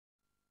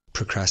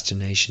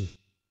Procrastination.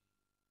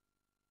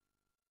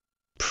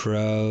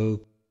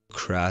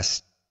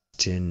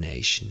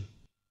 Procrastination.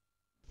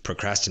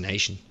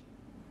 Procrastination.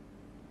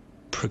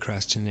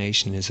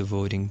 Procrastination is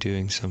avoiding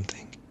doing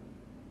something.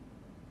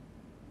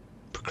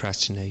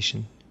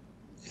 Procrastination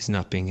is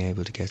not being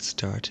able to get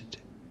started.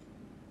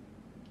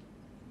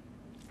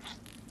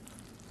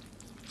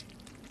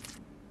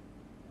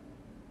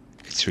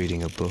 It's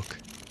reading a book.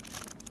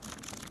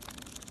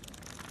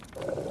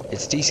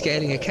 It's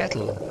descaling a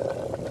kettle.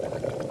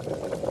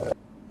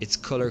 It's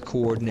color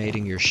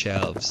coordinating your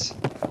shelves.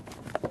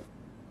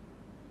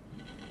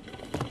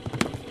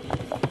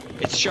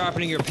 It's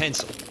sharpening your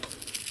pencil.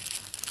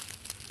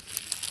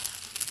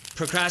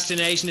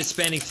 Procrastination is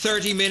spending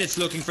 30 minutes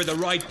looking for the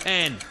right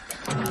pen.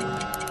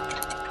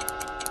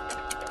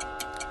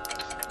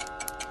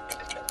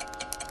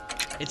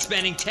 It's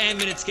spending 10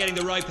 minutes getting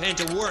the right pen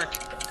to work.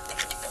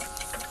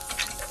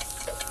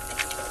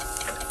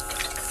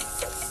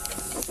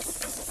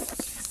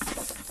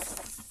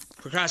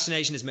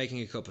 Procrastination is making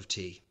a cup of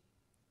tea.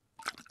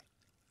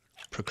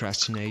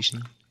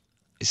 Procrastination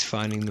is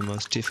finding the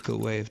most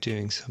difficult way of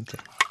doing something.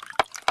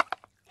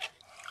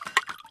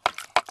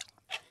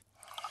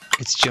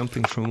 It's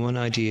jumping from one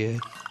idea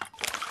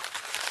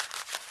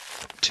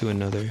to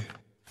another,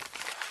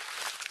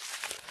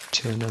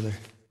 to another.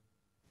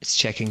 It's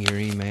checking your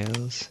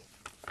emails.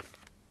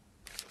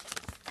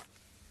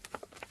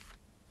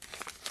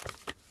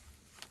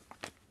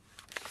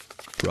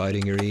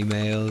 Writing your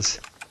emails.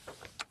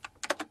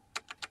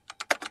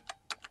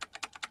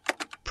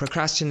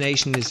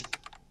 Procrastination is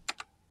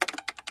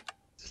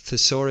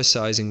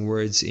thesaurusizing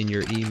words in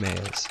your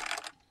emails.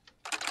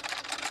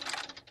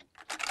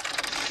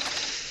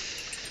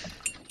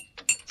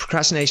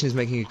 Procrastination is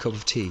making a cup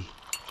of tea.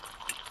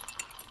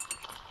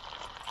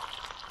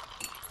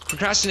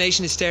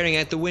 Procrastination is staring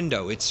out the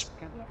window. It's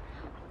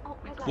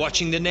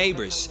watching the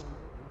neighbors.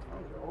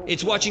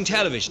 It's watching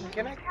television.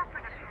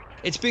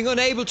 It's being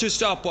unable to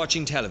stop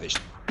watching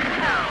television.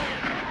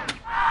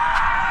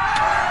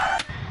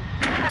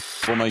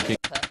 For making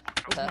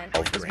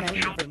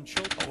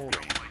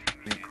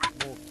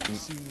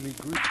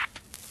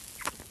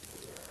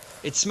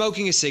It's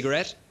smoking a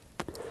cigarette.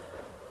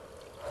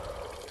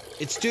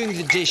 It's doing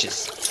the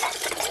dishes.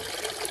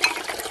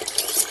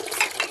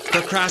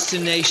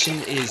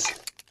 Procrastination is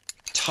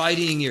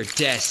tidying your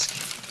desk.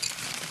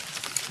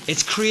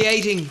 It's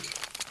creating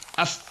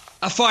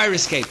a fire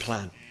escape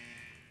plan.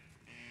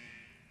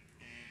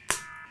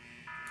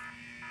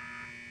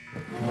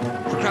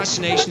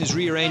 Procrastination is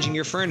rearranging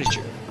your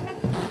furniture.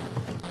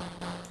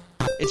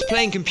 It's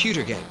playing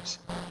computer games.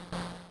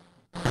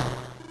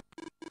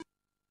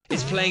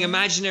 It's playing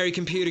imaginary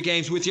computer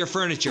games with your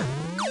furniture.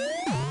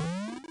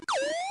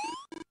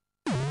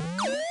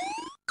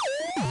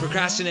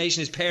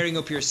 Procrastination is pairing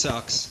up your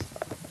socks.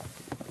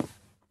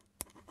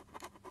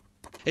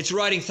 It's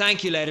writing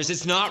thank you letters.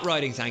 It's not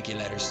writing thank you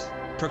letters.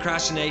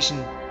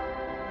 Procrastination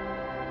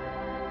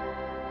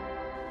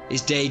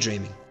is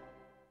daydreaming.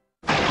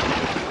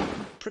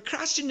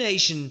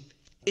 Procrastination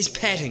is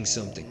petting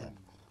something.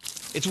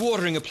 It's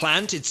watering a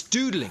plant. It's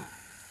doodling.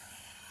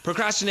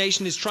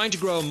 Procrastination is trying to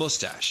grow a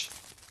mustache.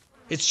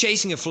 It's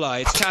chasing a fly.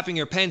 It's tapping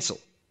your pencil.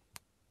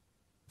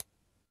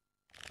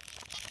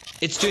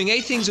 It's doing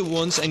 8 things at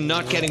once and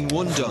not getting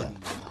one done.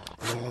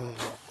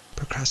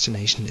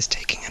 Procrastination is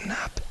taking a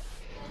nap.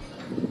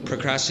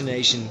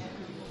 Procrastination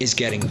is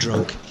getting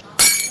drunk.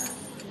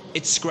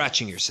 It's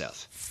scratching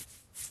yourself.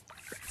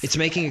 It's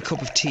making a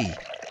cup of tea.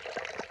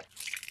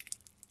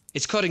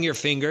 It's cutting your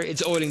finger.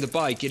 It's oiling the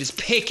bike. It is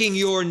picking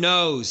your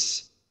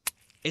nose.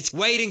 It's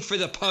waiting for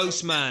the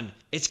postman.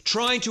 It's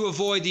trying to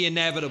avoid the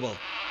inevitable.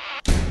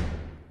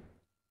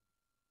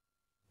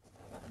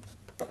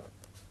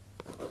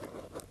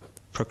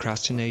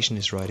 Procrastination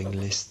is writing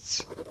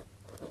lists.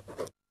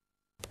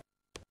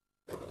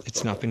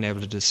 It's not being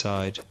able to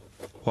decide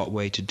what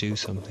way to do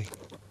something.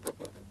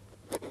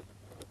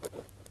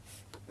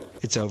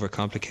 It's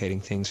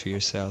overcomplicating things for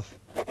yourself.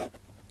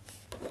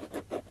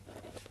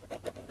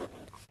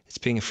 It's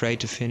being afraid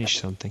to finish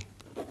something.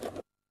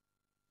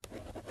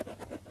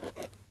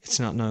 It's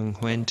not knowing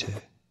when to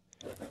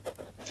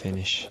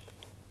finish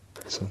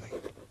something.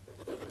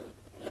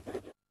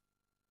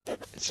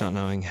 It's not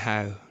knowing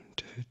how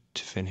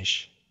to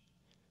finish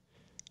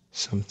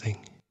something.